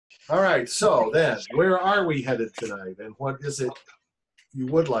All right, so then, where are we headed tonight, and what is it you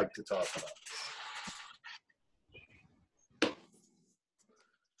would like to talk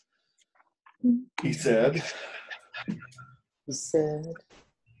about? He said. He said.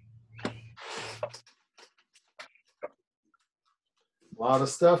 A lot of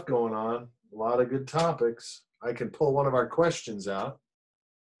stuff going on, a lot of good topics. I can pull one of our questions out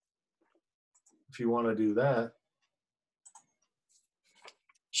if you want to do that.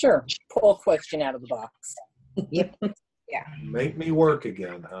 Sure. Pull a question out of the box. Yep. Yeah. Make me work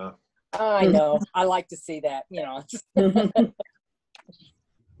again, huh? I know. I like to see that, you know.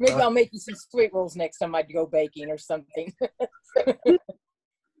 Maybe I'll make you some sweet rolls next time I go baking or something.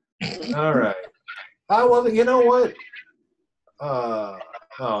 All right. Well, you know what?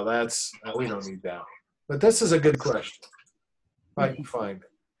 We don't need that. But this is a good question. I can find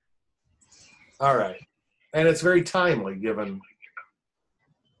it. All right. And it's very timely given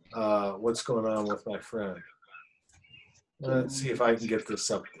what's going on with my friend. Let's see if I can get this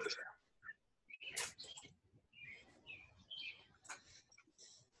up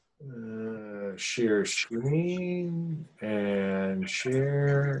there. Share screen and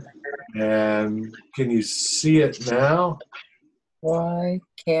share. And can you see it now? Why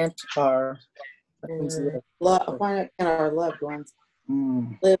can't our Why can't our loved ones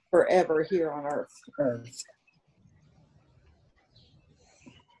live forever here on earth?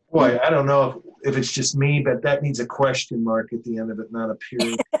 Boy, I don't know if it's just me, but that needs a question mark at the end of it, not a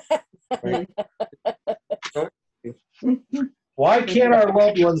period. Right? Why can't our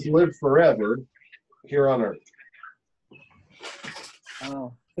loved ones live forever here on earth?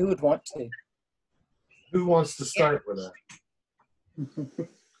 Oh, who would want to? Who wants to start with that?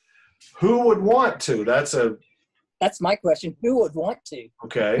 Who would want to? That's my question. Who would want to?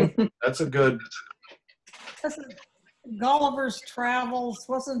 Okay. That's a good. Gulliver's Travels,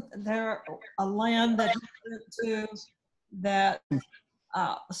 wasn't there a land that he went to that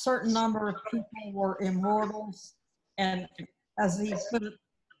a certain number of people were immortals, and as he put it,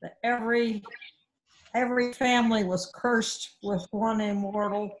 that every family was cursed with one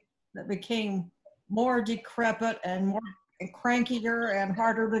immortal that became more decrepit and more crankier and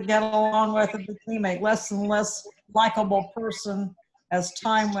harder to get along with, and became a less and less likable person as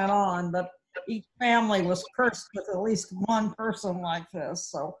time went on. But each family was cursed with at least one person like this.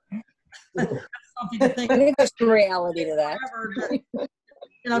 So that's something to think. I think there's some reality to that.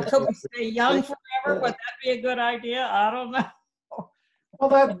 Could we stay young forever? Would that be a good idea? I don't know.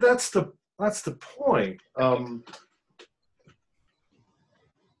 Well, that's the point.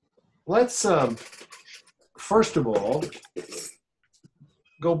 Let's first of all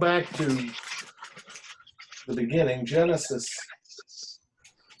go back to the beginning, Genesis.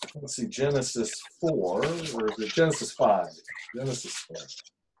 Let's see, Genesis 4, or is it Genesis 5? Genesis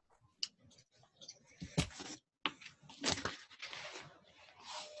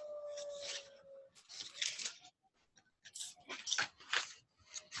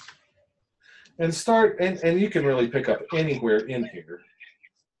 4. And you can really pick up anywhere in here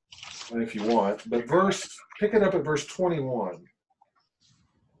if you want, but pick it up at verse 21.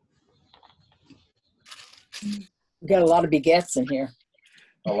 We've got a lot of begets in here.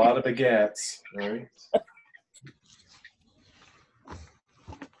 A lot of begats, right?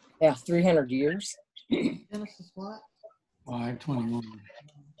 Yeah, 300 years. Genesis what? 5:21.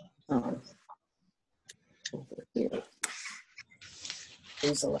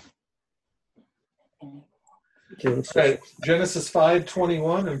 Okay, Genesis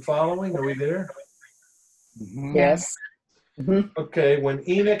 5:21 and following. Are we there? Mm-hmm. Yes. Mm-hmm. Okay, when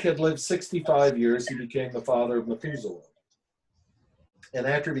Enoch had lived 65 years, he became the father of Methuselah. And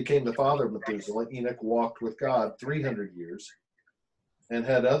after he became the father of Methuselah, Enoch walked with God 300 years and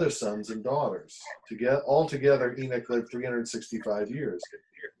had other sons and daughters. Altogether, Enoch lived 365 years.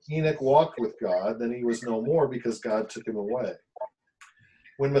 Enoch walked with God, then he was no more because God took him away.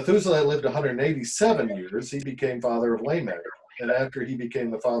 When Methuselah lived 187 years, he became father of Lamech. And after he became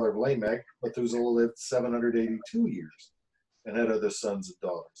the father of Lamech, Methuselah lived 782 years and had other sons and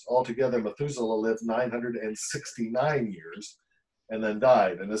daughters. Altogether, Methuselah lived 969 years and then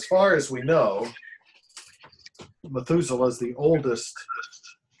died. And as far as we know, Methuselah is the oldest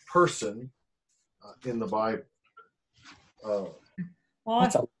person in the Bible. Well,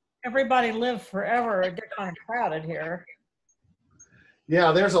 if everybody lived forever, it'd get kind of crowded here.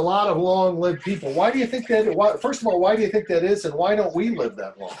 Yeah, there's a lot of long-lived people. Why do you think that? First of all, why do you think that is, and why don't we live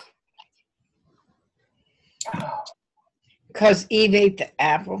that long? Because Eve ate the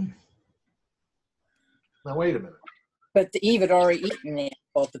apple. Now, wait a minute. But Eve had already eaten the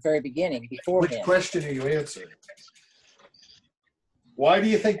apple at the very beginning, before Which him. question are you answering? Why do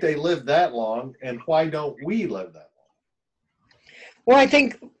you think they lived that long, and why don't we live that Well, I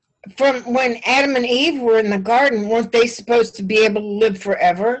think from when Adam and Eve were in the garden, weren't they supposed to be able to live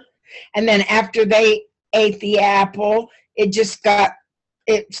forever? And then after they ate the apple, it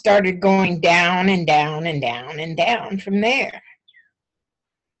started going down and down and down and down from there.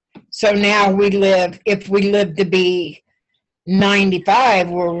 So now if we live to be 95,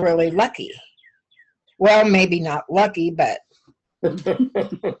 we're really lucky. Well, maybe not lucky, but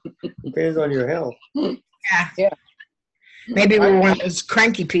Depends on your health. yeah. Maybe we're one of those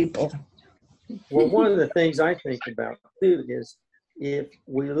cranky people. Well, one of the things I think about too is if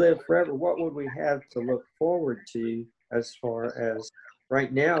we live forever, what would we have to look forward to as far as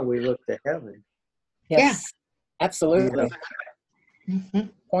right now we look to heaven? Yes, absolutely.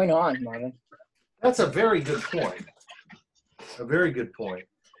 Mhm. Point on, Marvin. That's a very good point. A very good point.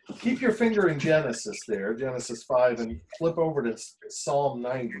 Keep your finger in Genesis there, Genesis 5, and flip over to Psalm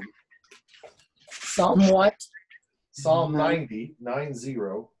 90. Psalm what? Psalm 90, 90.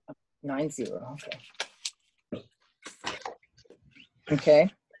 90. Okay. Okay.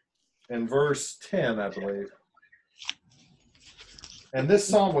 And verse 10, I believe. And this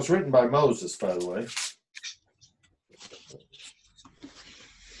psalm was written by Moses, by the way.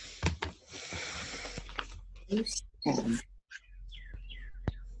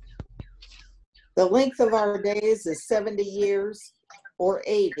 The length of our days is 70 years or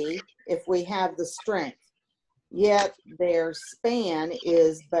 80 if we have the strength. Yet their span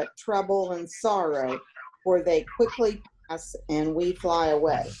is but trouble and sorrow, for they quickly pass and we fly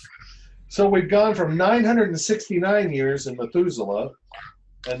away. So we've gone from 969 years in Methuselah,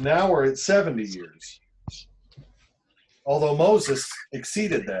 and now we're at 70 years. Although Moses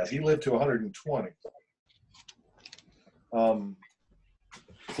exceeded that. He lived to 120.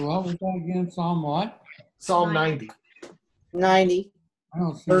 So what was that again? Psalm what? Psalm 90. 90. I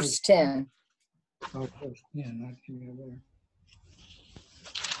don't see Verse 10. Oh, verse 10. I see it there.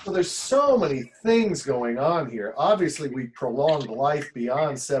 So there's so many things going on here. Obviously, we prolonged life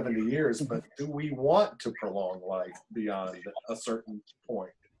beyond 70 years, but do we want to prolong life beyond a certain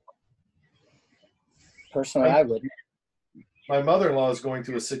point? Personally, I wouldn't. My mother-in-law is going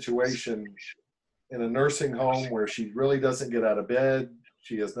through a situation in a nursing home where she really doesn't get out of bed.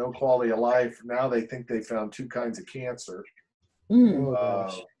 She has no quality of life. Now they think they found two kinds of cancer,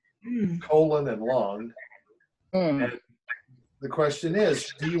 Mm. colon and lung. Mm. And the question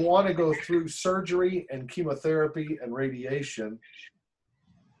is, do you want to go through surgery and chemotherapy and radiation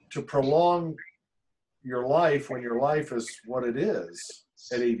to prolong your life when your life is what it is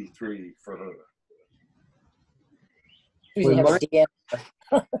at 83 for her? She doesn't have a DNA.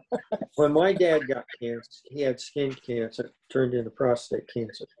 When my dad got cancer, he had skin cancer, turned into prostate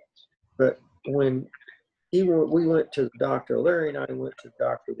cancer. But when we went to the doctor, Larry and I went to the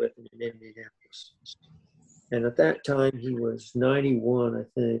doctor with him in Indianapolis. And at that time, he was 91, I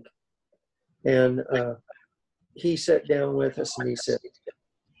think. And he sat down with us and he said,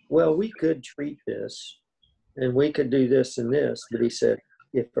 well, we could treat this and we could do this and this. But he said,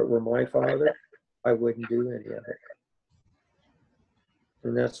 if it were my father, I wouldn't do any of it.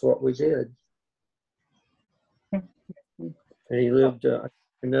 And that's what we did. And he lived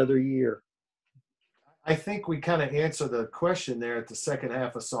another year. I think we kind of answer the question there at the second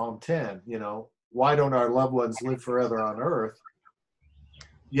half of Psalm 10, you know, why don't our loved ones live forever on earth?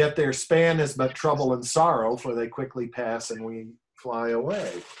 Yet their span is but trouble and sorrow, for they quickly pass and we fly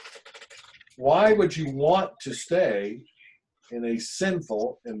away. Why would you want to stay in a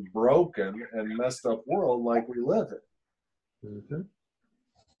sinful and broken and messed up world like we live in? Mm-hmm.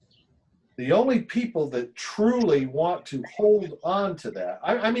 The only people that truly want to hold on to that,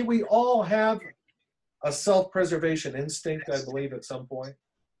 I mean, we all have a self-preservation instinct, I believe, at some point.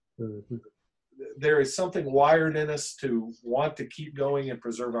 Mm-hmm. There is something wired in us to want to keep going and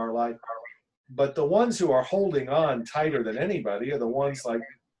preserve our life. But the ones who are holding on tighter than anybody are the ones, like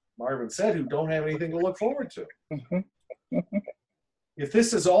Marvin said, who don't have anything to look forward to. Mm-hmm. If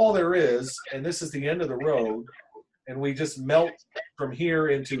this is all there is, and this is the end of the road, and we just melt from here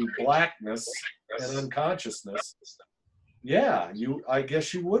into blackness and unconsciousness, yeah, I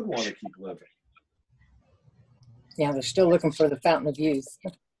guess you would want to keep living. Yeah, they're still looking for the fountain of youth.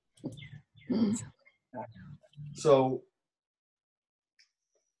 So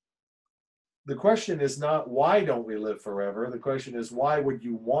the question is not why don't we live forever? The question is why would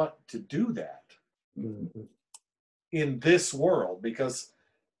you want to do that in this world? Because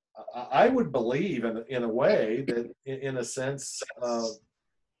I would believe in a way that in a sense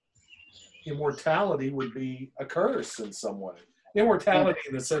immortality would be a curse in some way. Immortality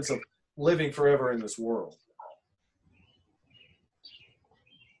in the sense of living forever in this world.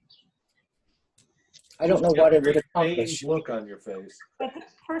 I don't know what it would Strange accomplish. look on your face. But the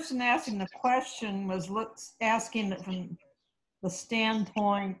person asking the question was asking it from the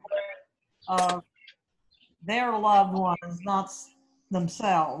standpoint of their loved ones, not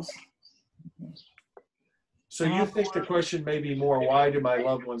themselves. So you think the question may be more, why do my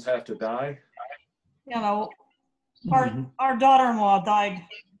loved ones have to die? You know, our daughter-in-law died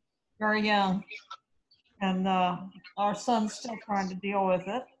very young, and our son's still trying to deal with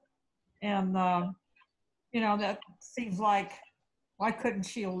it. And you know, that seems like, why couldn't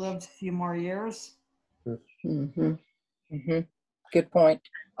she have lived a few more years? Mm-hmm. Mm-hmm. Good point.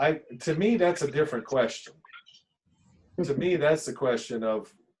 To me, that's a different question. To me, that's the question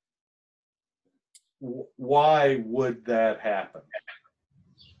of why would that happen?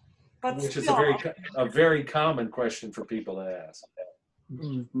 But Which is still, a very common question for people to ask.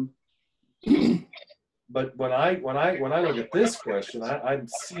 Mm-hmm. But when I look at this question, I'm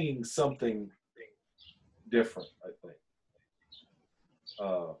seeing something different, I think.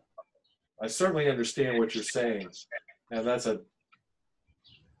 I certainly understand what you're saying, and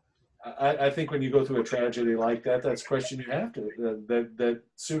I think when you go through a tragedy like that, that's a question you have to, that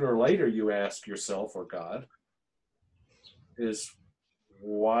sooner or later you ask yourself or God, is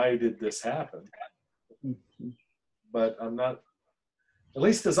why did this happen? But I'm not, at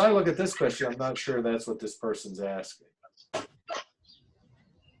least as I look at this question, I'm not sure that's what this person's asking.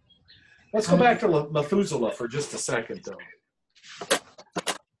 Let's go back to Methuselah for just a second, though.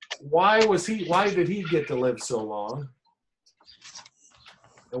 Why did he get to live so long?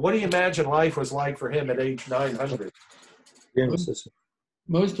 And what do you imagine life was like for him at age 900? Genesis.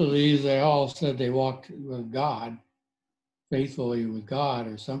 Most of these, they all said they walked with God, faithfully with God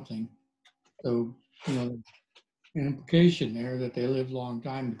or something. So, you know, an implication there that they lived a long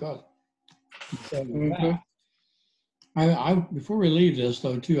time because of that. I before we leave this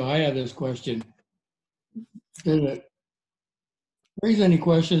though too, I have this question. Did it raise any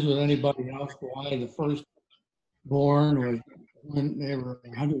questions with anybody else why the first born was when they were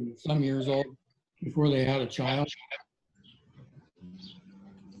 100 and some years old before they had a child?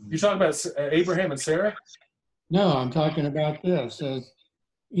 You talking about Abraham and Sarah? No, I'm talking about this.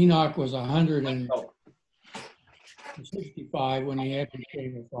 Enoch was 165 when he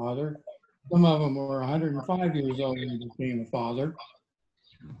became a father. Some of them were 105 years old when he became a father.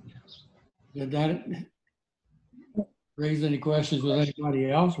 Did that raise any questions with anybody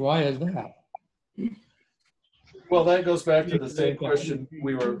else? Why is that? Well, that goes back to the same question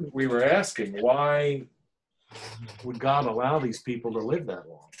we were asking. Why would God allow these people to live that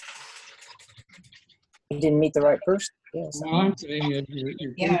long? You didn't meet the right person. Yes. What I'm saying is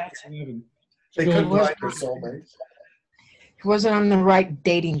you're Yes. They couldn't find their soulmate. He wasn't on the right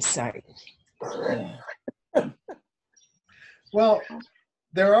dating site. Well,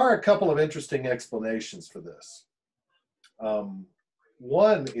 there are a couple of interesting explanations for this.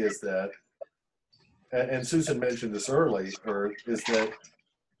 One is that, and Susan mentioned this earlier, is that,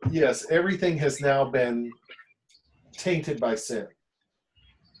 yes, everything has now been tainted by sin,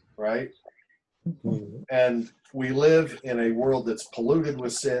 right? And we live in a world that's polluted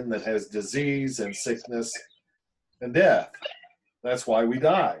with sin, that has disease and sickness and death. That's why we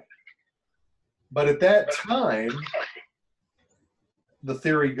die. But at that time, the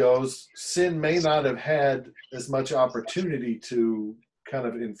theory goes, sin may not have had as much opportunity to kind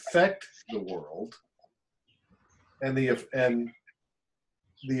of infect the world, and the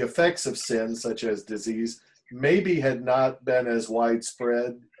effects of sin, such as disease, maybe had not been as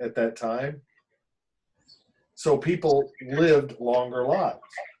widespread at that time. So people lived longer lives.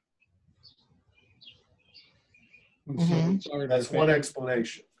 That's one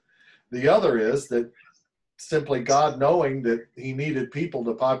explanation. The other is that simply God, knowing that he needed people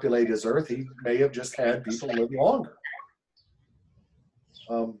to populate his earth, he may have just had people live longer.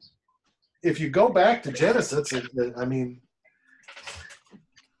 If you go back to Genesis, I mean,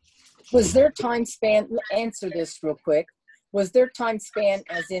 Was their time span, answer this real quick, was their time span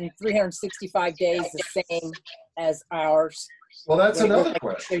as in 365 days the same as ours? well, that's Wait, another like,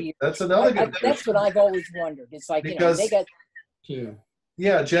 question. That's another good That's question. what I've always wondered. It's like, Because, they got.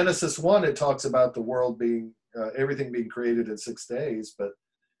 Yeah, Genesis 1, it talks about the world being, everything being created in 6 days, but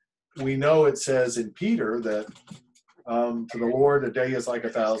we know it says in Peter that to the Lord, a day is like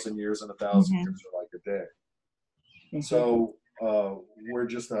 1,000 years, and 1,000 years are like a day. So we're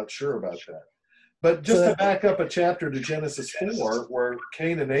just not sure about that. But just to back up a chapter to Genesis 4, where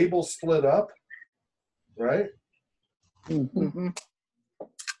Cain and Abel split up, right?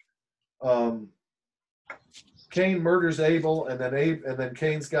 Cain murders Abel, and then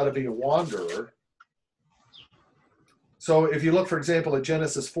Cain's got to be a wanderer. So if you look, for example, at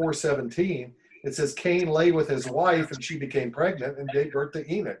Genesis 4:17, It says Cain lay with his wife and she became pregnant and gave birth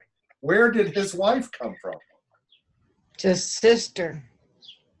to Enoch. Where did his wife come from? Just sister.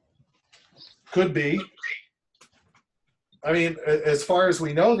 Could be. I mean, as far as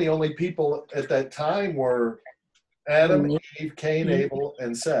we know, the only people at that time were Adam, Eve, Cain, Abel,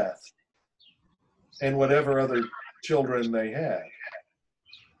 and Seth, and whatever other children they had.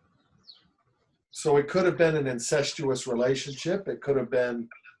 So it could have been an incestuous relationship. It could have been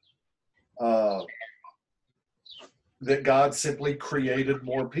that God simply created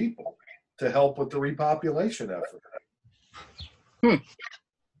more people to help with the repopulation effort.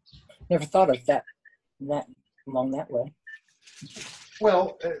 Never thought of that along that way.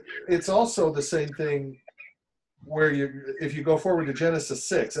 Well, it's also the same thing where if you go forward to Genesis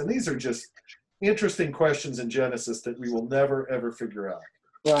 6, and these are just interesting questions in Genesis that we will never, ever figure out.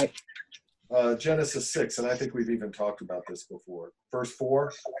 Right. Genesis 6, and I think we've even talked about this before. Verse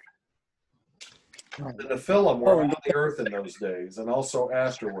 4. The Nephilim were on the earth in those days, and also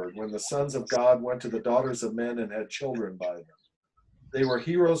afterward, when the sons of God went to the daughters of men and had children by them. They were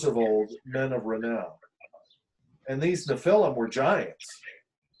heroes of old, men of renown. And these Nephilim were giants.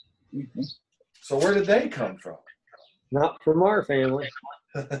 Mm-hmm. So where did they come from? Not from our family.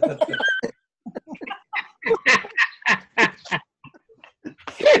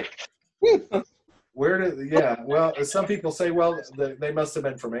 Well, some people say, well, they must have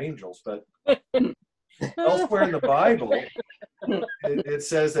been from angels, but elsewhere in the Bible, it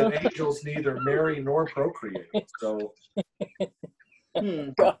says that angels neither marry nor procreate. So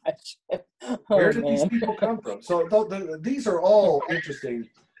Gosh. where did these people come from? So these are all interesting,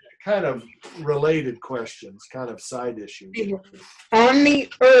 kind of related questions, kind of side issues. On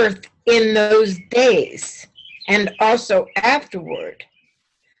the earth in those days and also afterward.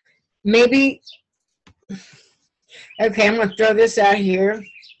 Maybe, okay, I'm going to throw this out here.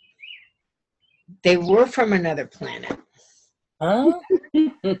 They were from another planet. Huh?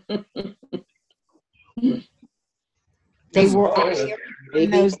 They were also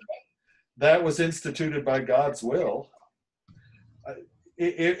in those. That was instituted by God's will.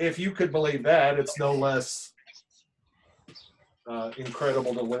 If you could believe that, it's no less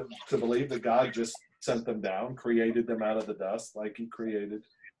incredible to believe that God just sent them down, created them out of the dust like he created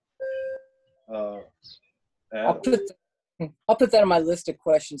Adam. I'll put that on my list of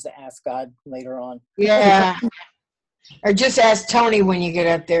questions to ask God later on. Yeah. Or just ask Tony when you get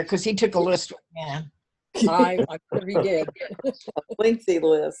up there, because he took a list. Yeah. I'm sure he did. Lengthy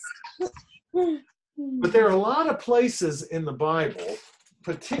list. But there are a lot of places in the Bible,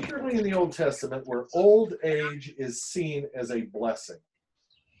 particularly in the Old Testament, where old age is seen as a blessing.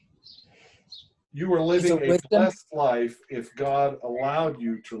 You were living a blessed life if God allowed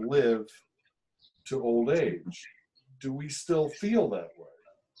you to live to old age. Do we still feel that way?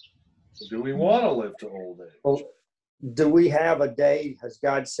 Do we want to live to old age? Well, do we have a day? Has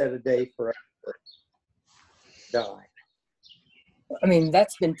God set a day for us to die? I mean,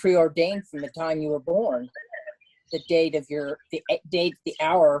 that's been preordained from the time you were born. The date of the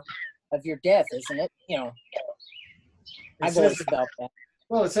hour of your death, isn't it? You know, I've always felt that.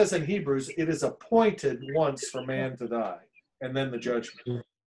 Well, it says in Hebrews, it is appointed once for man to die, and then the judgment.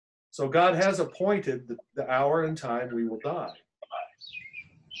 So God has appointed the hour and time we will die.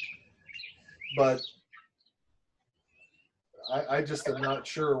 But I just am not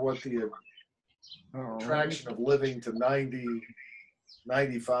sure what the attraction of living to 90,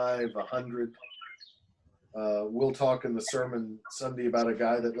 95, 100. We'll talk in the sermon Sunday about a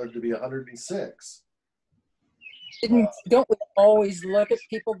guy that lived to be 106. Don't we always look at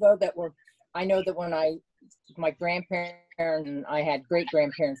people, though, that were, I know that when my grandparents and I had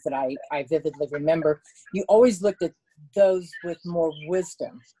great-grandparents that I vividly remember, you always looked at those with more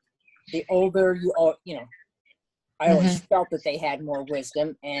wisdom. The older I always felt that they had more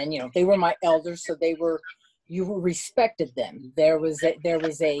wisdom, and they were my elders, so you respected them. There was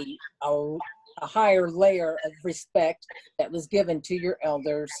a higher layer of respect that was given to your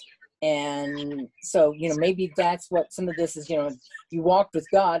elders, and so maybe that's what some of this is. You walked with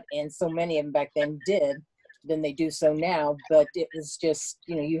God, and so many of them back then did than they do so now. But it was just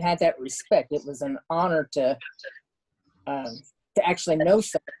you had that respect. It was an honor to actually know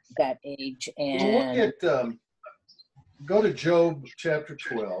something at that age. And look at go to Job chapter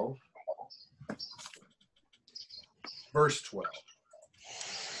 12, verse 12.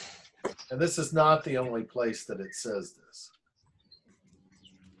 And this is not the only place that it says this.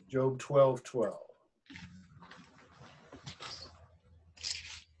 Job 12:12.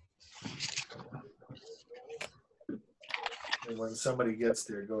 And when somebody gets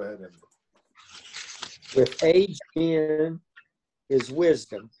there, go ahead and. With age in is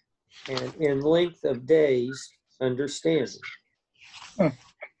wisdom, and in length of days, understanding.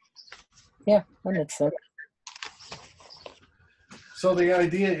 Yeah, that makes sense. So the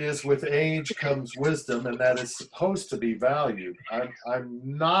idea is with age comes wisdom, and that is supposed to be valued. I'm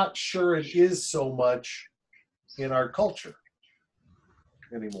not sure it is so much in our culture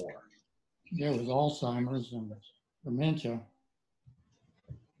anymore. Yeah, with Alzheimer's and dementia.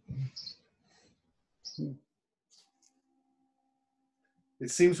 It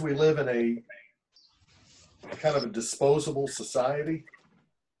seems we live in a kind of a disposable society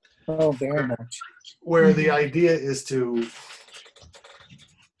Oh, very much. where the idea is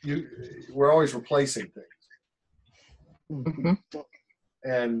we're always replacing things. Mhm.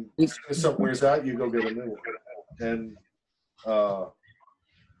 And as soon as something wears out, you go get a new one. And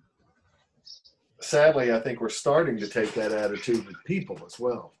sadly, I think we're starting to take that attitude with people as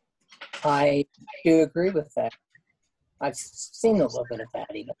well. I do agree with that. I've seen a little bit of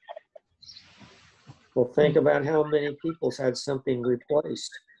that even. Well, think about how many people's had something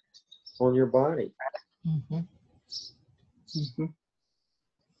replaced on your body. Mhm.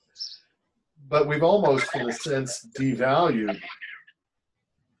 But we've almost, in a sense, devalued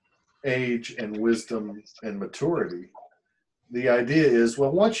age and wisdom and maturity. The idea is,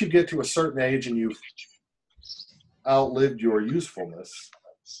 well, once you get to a certain age and you've outlived your usefulness,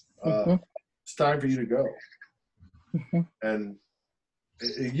 it's time for you to go. And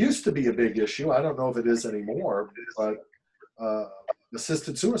it used to be a big issue. I don't know if it is anymore, but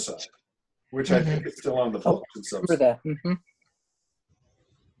assisted suicide, which I think is still on the books in some For sense.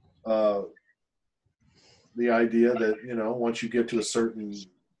 that. The idea that, once you get to a certain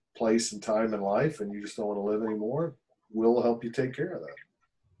place and time in life and you just don't want to live anymore, we'll help you take care of that.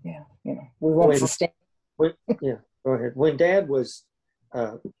 Yeah, we won't sustain. Yeah, go ahead. When Dad was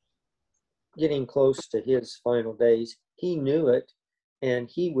getting close to his final days, he knew it, and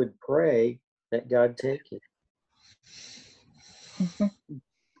he would pray that God take him.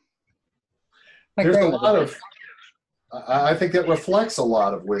 There's a lot of, I think that reflects a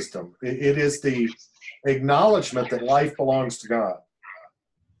lot of wisdom. It is the acknowledgement that life belongs to God.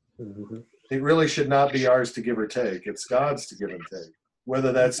 It really should not be ours to give or take. It's God's to give and take,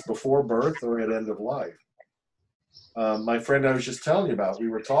 whether that's before birth or at end of life. My friend I was just telling you about, we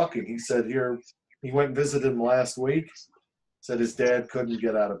were talking, he said he went and visited him last week, said his dad couldn't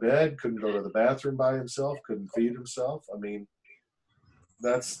get out of bed, couldn't go to the bathroom by himself, couldn't feed himself. I mean,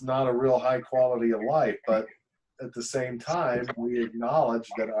 that's not a real high quality of life, but at the same time, we acknowledge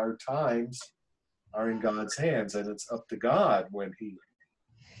that our times are in God's hands, and it's up to God when he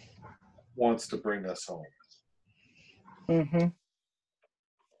wants to bring us home.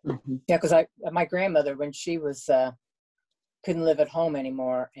 Yeah, because my grandmother, when she was couldn't live at home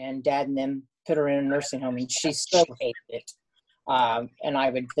anymore, and Dad and them put her in a nursing home, and she so hated it. And I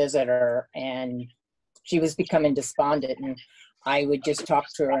would visit her, and she was becoming despondent, and I would just talk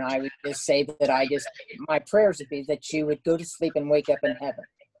to her, and I would just say that my prayers would be that she would go to sleep and wake up in heaven.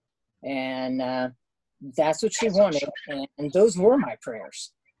 And that's what she wanted, and those were my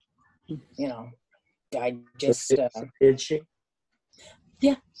prayers. I just... Did she?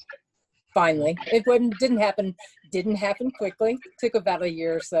 Yeah. Finally. Didn't happen quickly. It took about a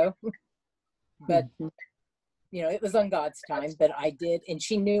year or so. But, it was on God's time, but I did, and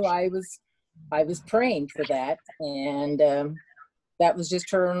she knew I was praying for that, and that was just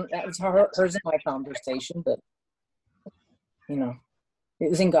hers and my conversation, but it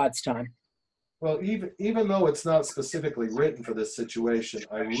was in God's time. Well, even though it's not specifically written for this situation,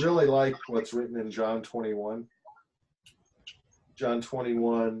 I really like what's written in John 21. John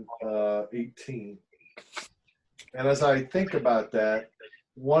 21, 18. And as I think about that,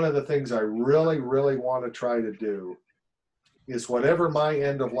 one of the things I really, really want to try to do is whatever my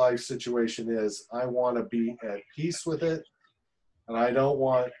end of life situation is, I want to be at peace with it, and I don't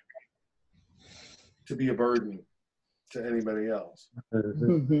want to be a burden to anybody else.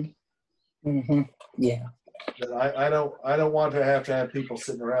 Yeah. I don't want to have people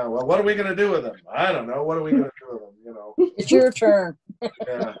sitting around. Well, what are we going to do with them? I don't know. What are we going to do with them? It's your turn.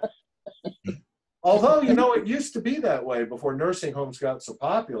 Yeah. Although, it used to be that way before nursing homes got so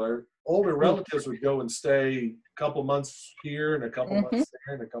popular. Older relatives would go and stay a couple months here and a couple months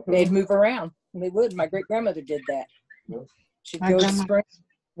there and a couple. They'd move around. They would. My great grandmother did that. Yeah. She'd go to spring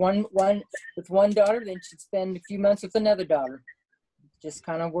one with one daughter, then she'd spend a few months with another daughter. Just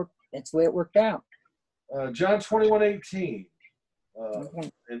kind of worked. That's the way it worked out. John 21, 18.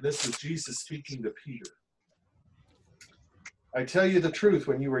 And this is Jesus speaking to Peter. I tell you the truth,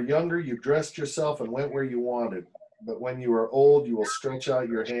 when you were younger, you dressed yourself and went where you wanted. But when you are old, you will stretch out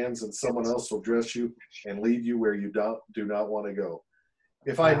your hands and someone else will dress you and lead you where you do not want to go.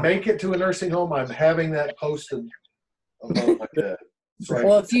 If I make it to a nursing home, I'm having that posted above my bed. So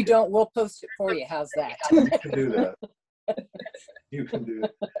Well, if you don't, we'll post it for you. How's that? you can do that. You can do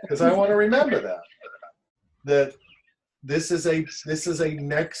it. Because I want to remember that this is a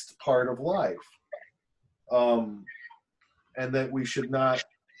next part of life. And that we should not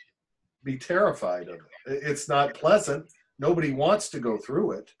be terrified of it. It's not pleasant. Nobody wants to go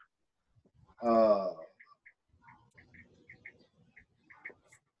through it.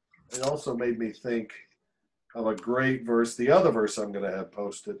 It also made me think of a great verse, the other verse I'm going to have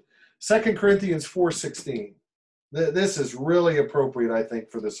posted, 2 Corinthians 4:16. This is really appropriate, I think,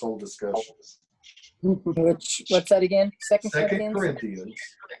 for this whole discussion. What's that again? 2 2 Corinthians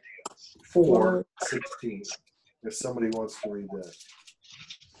 4:16. If somebody wants to read that.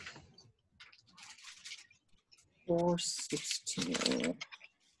 4:16.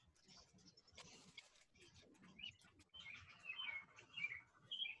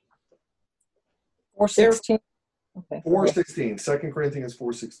 4:16. Okay. 4:16. 2 Corinthians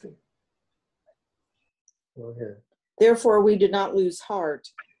 4:16. Go ahead. Therefore, we do not lose heart.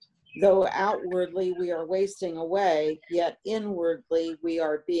 Though outwardly we are wasting away, yet inwardly we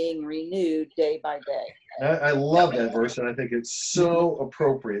are being renewed day by day. I love that verse, and I think it's so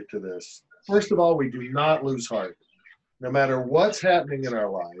appropriate to this. First of all, we do not lose heart. No matter what's happening in our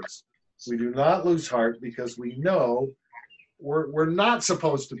lives, we do not lose heart because we know we're not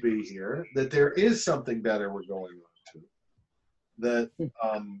supposed to be here, that there is something better we're going on to, that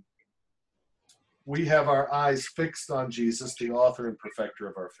we have our eyes fixed on Jesus, the author and perfecter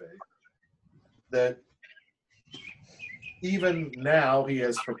of our faith, that even now he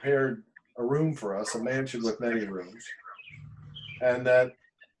has prepared a room for us, a mansion with many rooms, and that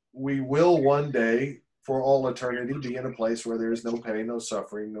we will one day, for all eternity, be in a place where there is no pain, no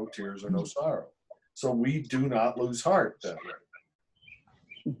suffering, no tears, or no sorrow. So we do not lose heart that way.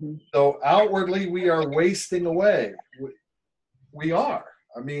 Mm-hmm. So outwardly, we are wasting away. We are.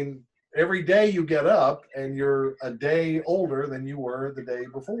 I mean, every day you get up and you're a day older than you were the day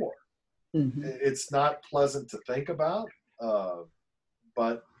before. Mm-hmm. It's not pleasant to think about,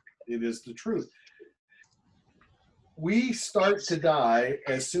 but it is the truth. We start to die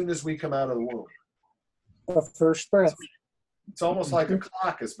as soon as we come out of the womb. The first breath. It's almost like a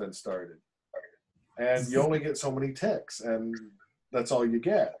clock has been started. And you only get so many ticks, and that's all you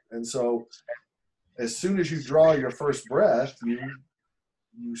get. And so as soon as you draw your first breath,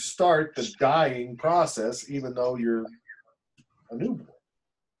 you start the dying process, even though you're a newborn.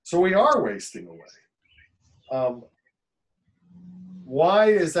 So we are wasting away. Why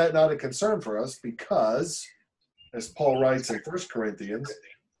is that not a concern for us? Because, as Paul writes in 1 Corinthians,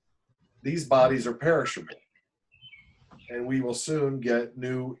 these bodies are perishable, and we will soon get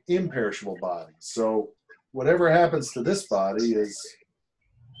new imperishable bodies. So whatever happens to this body is,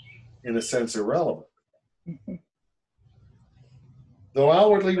 in a sense, irrelevant. Though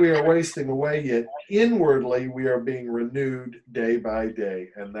outwardly we are wasting away, yet inwardly we are being renewed day by day.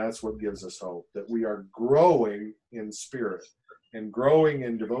 And that's what gives us hope, that we are growing in spirit and growing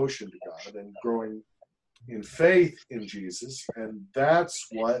in devotion to God and growing in faith in Jesus. And that's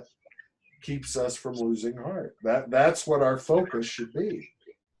what keeps us from losing heart. That's what our focus should be.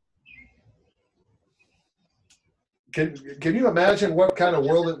 Can you imagine what kind of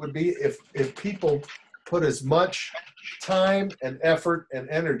world it would be if people put as much time and effort and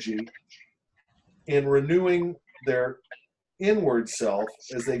energy in renewing their inward self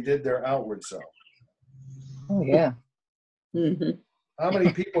as they did their outward self? Oh, yeah. Mm-hmm. How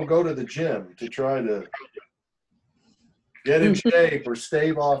many people go to the gym to try to get in shape or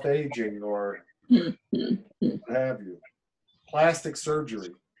stave off aging or what have you? Plastic surgery.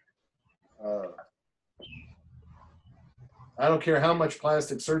 I don't care how much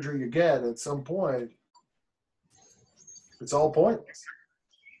plastic surgery you get, at some point, it's all pointless.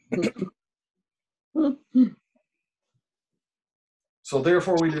 So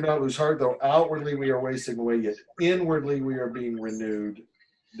therefore we do not lose heart, though outwardly we are wasting away, yet inwardly we are being renewed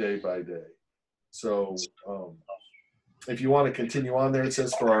day by day. So if you want to continue on there, it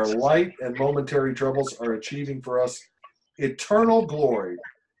says, for our light and momentary troubles are achieving for us eternal glory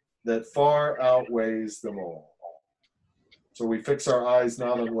that far outweighs them all. So we fix our eyes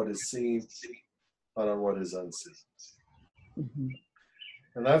not on what is seen, but on what is unseen. Mm-hmm.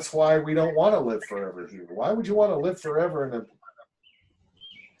 And that's why we don't want to live forever here. Why would you want to live forever in a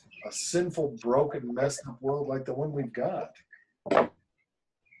sinful, broken, messed up world like the one we've got?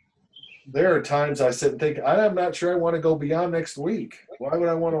 There are times I sit and think, I'm not sure I want to go beyond next week. Why would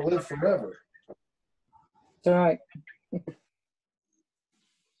I want to live forever? That's right.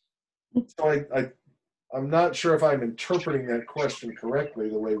 So I'm not sure if I'm interpreting that question correctly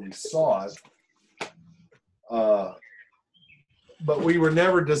the way we saw it. But we were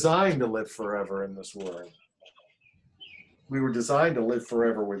never designed to live forever in this world. We were designed to live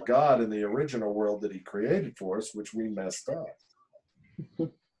forever with God in the original world that he created for us, which we messed up.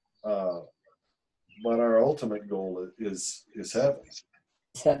 But our ultimate goal is heaven.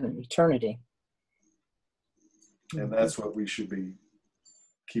 It's heaven, eternity. And that's what we should be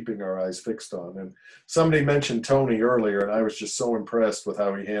keeping our eyes fixed on. And somebody mentioned Tony earlier, and I was just so impressed with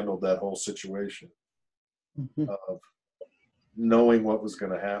how he handled that whole situation of knowing what was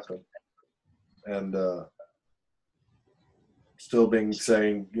going to happen and still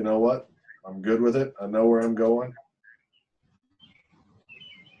saying, you know what, I'm good with it. I know where I'm going.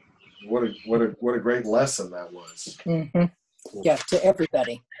 What a great lesson that was. Mm-hmm. Yeah, to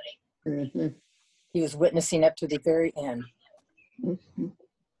everybody. Mm-hmm. He was witnessing up to the very end. Mm-hmm.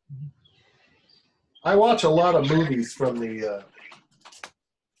 I watch a lot of movies from the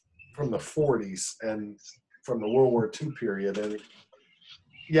 40s and from the World War II period, and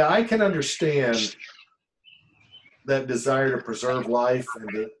yeah, I can understand that desire to preserve life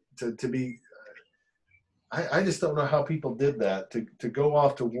and to be. I just don't know how people did that, to go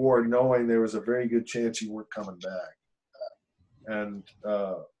off to war knowing there was a very good chance you weren't coming back, and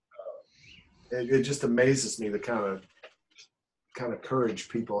it just amazes me the kind of courage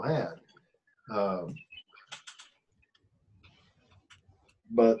people had.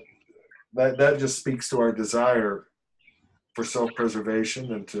 But that just speaks to our desire for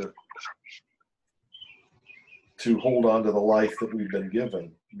self-preservation and to hold on to the life that we've been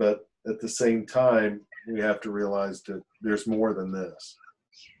given. But at the same time, we have to realize that there's more than this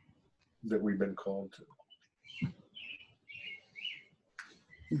that we've been called to.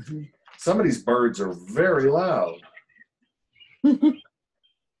 Mm-hmm. Some of these birds are very loud.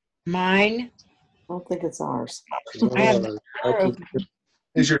 Mine? I don't think it's ours. I have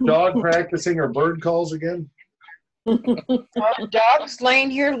Is your dog practicing her bird calls again? our dog's laying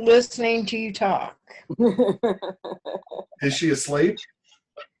here listening to you talk. Is she asleep?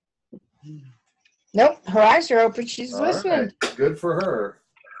 Nope, her eyes are open. She's All listening. right. Good for her.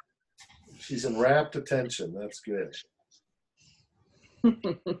 She's in rapt attention. That's good.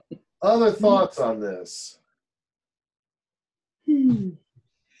 Other thoughts on this?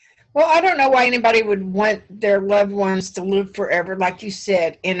 Well, I don't know why anybody would want their loved ones to live forever, like you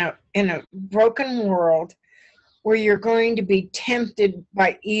said, in a broken world where you're going to be tempted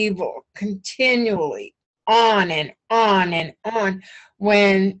by evil continually, on and on and on.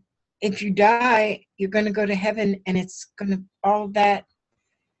 When if you die, you're going to go to heaven, and it's going to, all that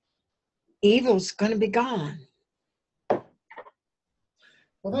evil's going to be gone.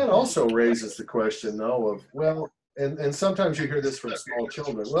 Well, that also raises the question, though, of, well, and sometimes you hear this from small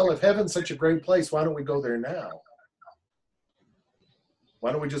children. Well, if heaven's such a great place, why don't we go there now?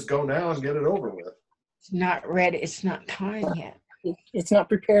 Why don't we just go now and get it over with? It's not ready. It's not time yet. It's not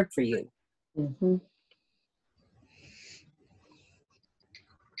prepared for you. Mm-hmm.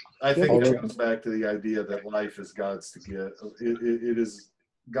 I think it comes back to the idea that life is God's to give. It is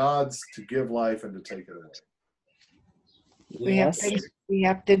God's to give life and to take it away. We have things we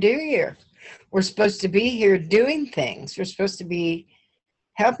have to do here. We're supposed to be here doing things. We're supposed to be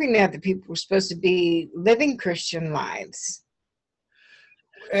helping other people. We're supposed to be living Christian lives.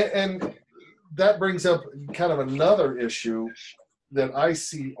 And that brings up kind of another issue that I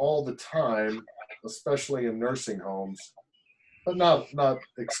see all the time, especially in nursing homes, but not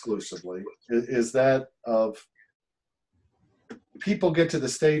exclusively, is that of people get to the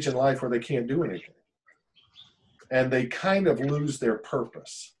stage in life where they can't do anything. And they kind of lose their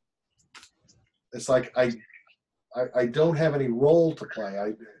purpose. It's like, I don't have any role to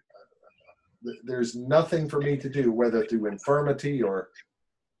play. There's nothing for me to do, whether through infirmity or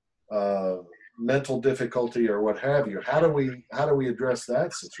mental difficulty or what have you. How do we address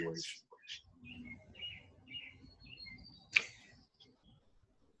that situation?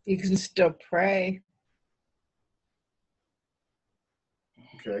 You can still pray.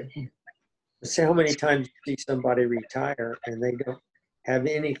 Okay. See how many times you see somebody retire and they don't have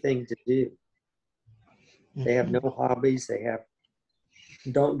anything to do. They have no hobbies. They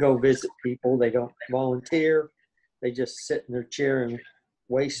don't go visit people. They don't volunteer. They just sit in their chair and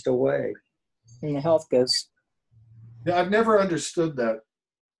waste away. And the health goes. Yeah, I've never understood that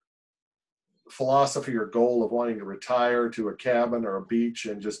philosophy or goal of wanting to retire to a cabin or a beach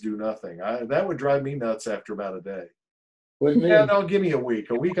and just do nothing. That would drive me nuts after about a day. Wouldn't Yeah, it? no, give me a week.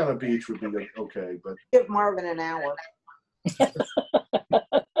 A week on a beach would be okay, but Give Marvin an hour.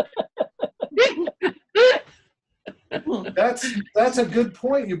 That's a good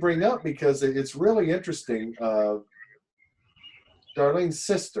point you bring up, because it's really interesting. Darlene's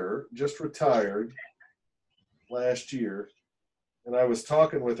sister just retired last year, and I was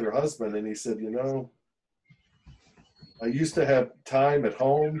talking with her husband, and he said, you know, I used to have time at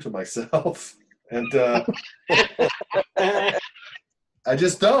home to myself, and I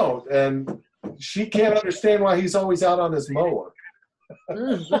just don't. And she can't understand why he's always out on his mower,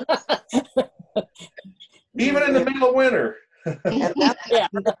 even in the middle of winter. And that's Yeah.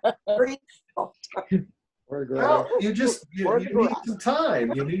 green. Or Well, grass. you need some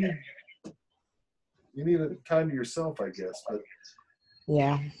time. You need a time to yourself, I guess. But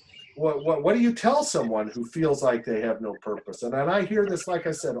Yeah. what do you tell someone who feels like they have no purpose? And I hear this, like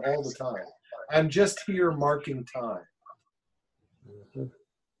I said, all the time. I'm just here marking time.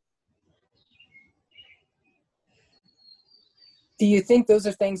 Do you think those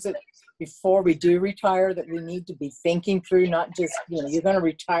are things that before we do retire that we need to be thinking through, not just, you know, you're going to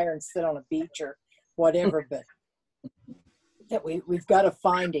retire and sit on a beach or whatever, but that we've got to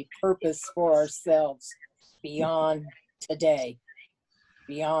find a purpose for ourselves beyond today,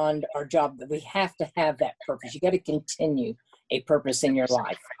 beyond our job, that we have to have that purpose. You got to continue a purpose in your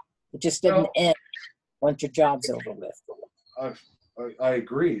life. It just doesn't end once your job's over with. I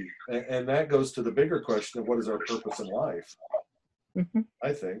agree. And that goes to the bigger question of what is our purpose in life? Mhm.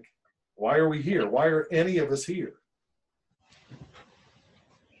 I think. Why are we here? Why are any of us here?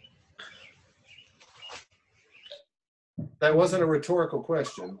 That wasn't a rhetorical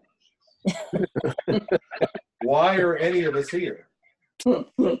question. Why are any of us here?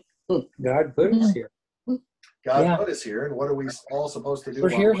 God put us here. God Yeah. put us here, and what are we all supposed to do?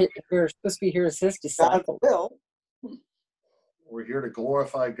 We're while here. We're supposed to be here as His God's disciples. will. We're here to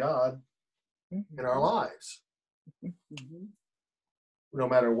glorify God in our lives. Mhm. No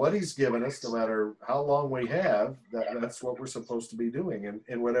matter what He's given us, no matter how long we have, that's what we're supposed to be doing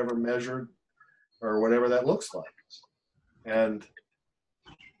in whatever measure or whatever that looks like. And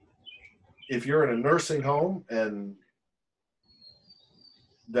if you're in a nursing home and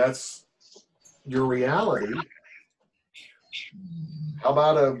that's your reality, how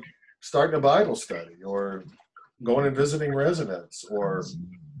about starting a Bible study, or going and visiting residents, or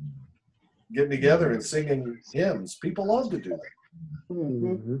getting together and singing hymns? People love to do that.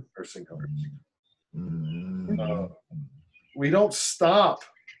 Mhm. Nursing homes. We don't stop.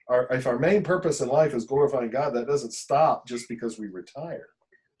 If our main purpose in life is glorifying God, that doesn't stop just because we retire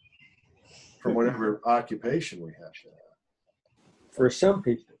from whatever occupation we have to have. For some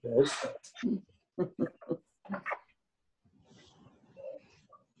people, it does.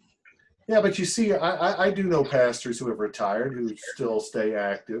 Yeah, but you see, I do know pastors who have retired who still stay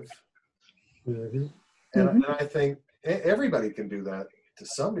active. Mm-hmm. And I think everybody can do that to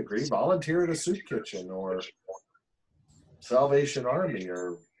some degree. Volunteer at a soup kitchen or Salvation Army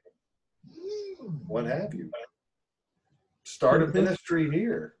or what have you. Start a ministry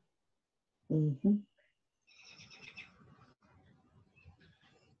here. Mhm.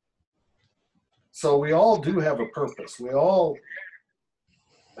 So we all do have a purpose. We all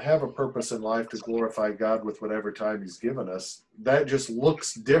have a purpose in life to glorify God with whatever time He's given us. That just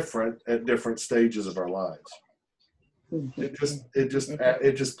looks different at different stages of our lives.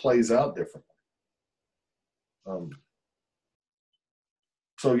 It just plays out differently.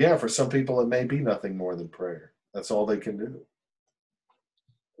 So yeah, for some people it may be nothing more than prayer. That's all they can do.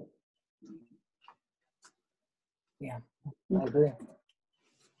 Yeah, I agree.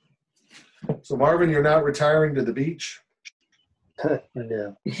 So Marvin, you're not retiring to the beach?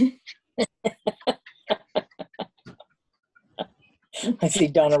 No. I see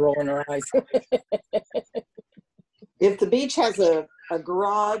Donna rolling her eyes. If the beach has a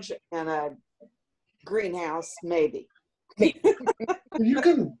garage and a greenhouse, maybe. You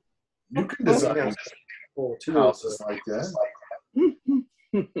can design Well, two houses like that.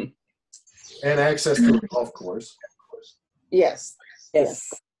 And access to a golf course. Yes. Yes.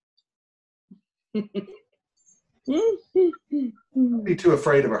 I'd be too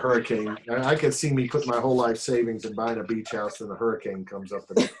afraid of a hurricane. I can see me putting my whole life savings and buying a beach house, and a hurricane comes up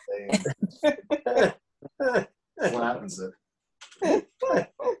the next day and flattens it.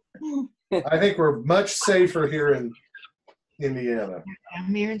 I think we're much safer here in Indiana.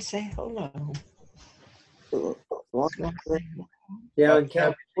 Come here and say hello. Yeah, in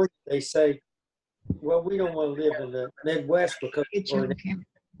California, they say, well, we don't want to live in the Midwest because or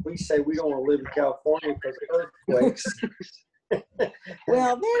we say we don't want to live in California because of earthquakes.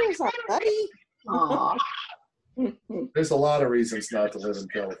 Well, there's our buddy. Aw. There's a lot of reasons not to live in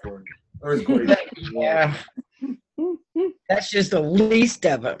California. Earthquakes. Yeah. That's just the least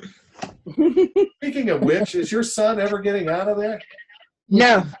of them. Speaking of which, is your son ever getting out of there?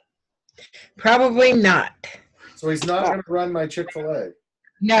 No, probably not. So he's not going to run my Chick-fil-A.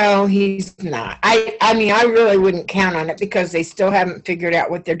 No, he's not. I mean, I really wouldn't count on it because they still haven't figured out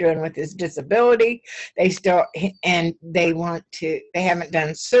what they're doing with his disability. They haven't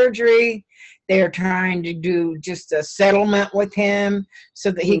done surgery. They're trying to do just a settlement with him so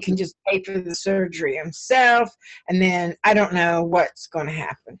that he can just pay for the surgery himself. And then I don't know what's going to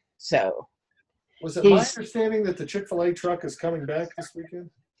happen. So Was it my understanding that the Chick-fil-A truck is coming back this weekend?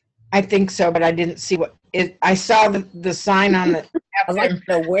 I think so, but I didn't see what it. I saw the sign on the. I'd like to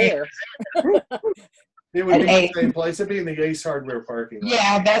know where. It would be At the same place. It'd be in the Ace Hardware parking lot.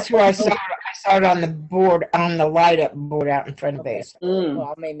 Yeah, that's where I saw it. I saw it on the board, on the light up board out in front of Ace.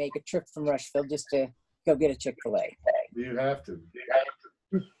 Well, I may make a trip from Rushville just to go get a Chick-fil-A. You have to.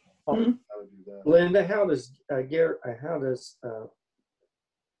 Oh. I would do that. Linda, how does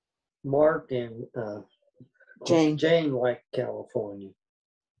Mark and Jane like California?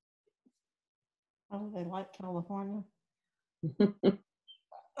 How do they like California?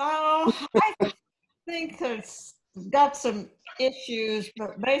 Oh, I think it's got some issues,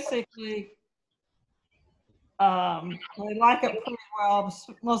 but basically, they like it pretty well,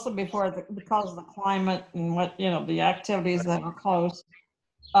 mostly because of the climate and what, the activities that are close.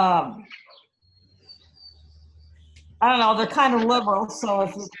 I don't know, they're kind of liberal, so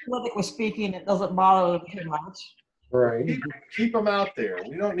if politically speaking, it doesn't bother them too much. Right. Keep them out there.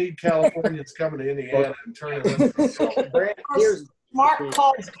 We don't need Californians coming to Indiana and turning us. Mark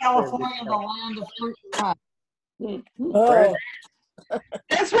calls California the land of fruit and nut. Oh,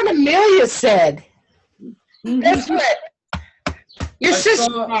 That's what Amelia said. That's what your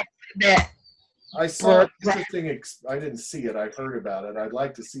sister said that. I saw an interesting, I didn't see it, I've heard about it. I'd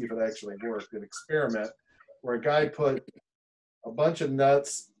like to see if it actually worked. An experiment where a guy put a bunch of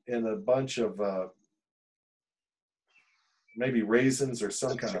nuts in a bunch of maybe raisins or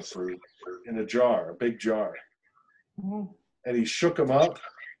some kind of fruit in a jar, a big jar. Mhm. And he shook them up.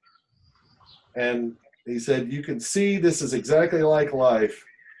 And he said, you can see this is exactly like life.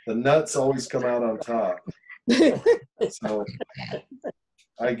 The nuts always come out on top. So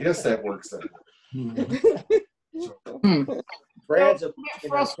I guess that works out. Brad's I'm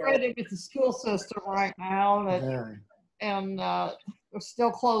frustrated with the school system right now, and we're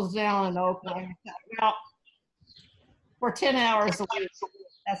still closed down in Oakland. Now, for 10 hours a week,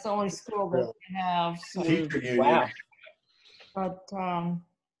 that's the only school that we have. So. Teacher union. wow. But,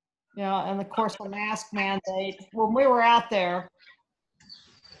 and of course the mask mandate, when we were out there,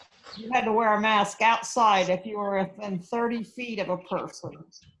 you had to wear a mask outside if you were within 30 feet of a person.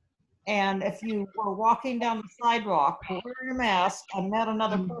 And if you were walking down the sidewalk wearing a mask and met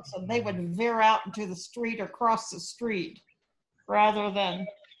another person, they would veer out into the street or cross the street rather than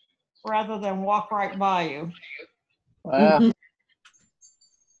walk right by you. Wow.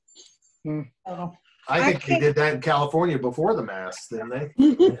 So, I think they did that in California before the masks, didn't they?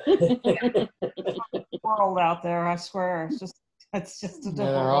 world out there, I swear. It's just a different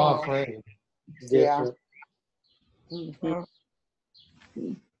They're all world. afraid. Yeah. So,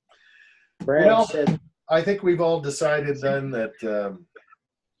 Brad Well, said, I think we've all decided then that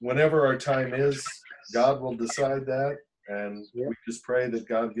whenever our time is, God will decide that. And we just pray that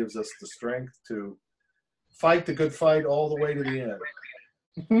God gives us the strength to fight the good fight all the way to the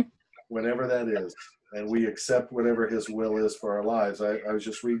end, whenever that is. And we accept whatever his will is for our lives. I was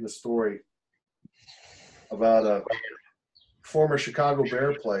just reading a story about a former Chicago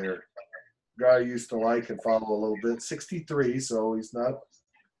Bear player, guy I used to like and follow a little bit, 63, so he's not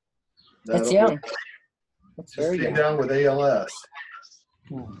that That's old. young. That's Just very came young. down with ALS.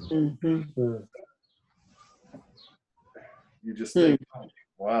 You just think,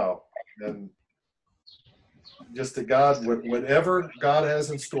 wow. And just to God, whatever God has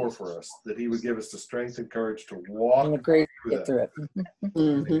in store for us, that he would give us the strength and courage to walk And the grace to through get that.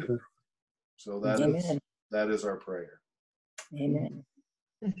 through it. So Amen. that is our prayer. Amen.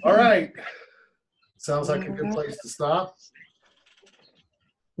 All right. Sounds like a good place to stop.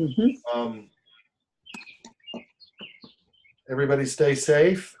 Everybody stay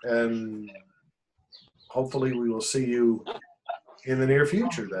safe, and hopefully we will see you in the near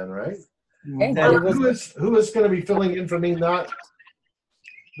future then, right? Okay. Who is going to be filling in for me, not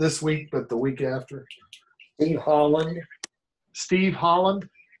this week, but the week after? Steve Holland. Steve Holland?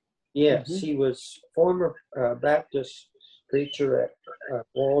 Yes, he was former Baptist preacher at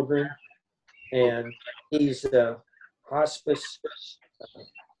Waldron, and he's a hospice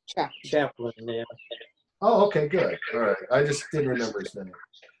chaplain now. Oh, okay, good. All right. I just didn't remember his name.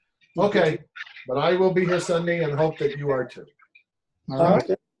 Okay, but I will be here Sunday and hope that you are too. All right.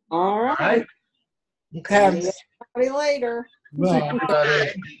 All right. right. Okay. See everybody later. Well,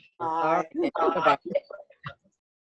 Everybody. Bye. Bye-bye.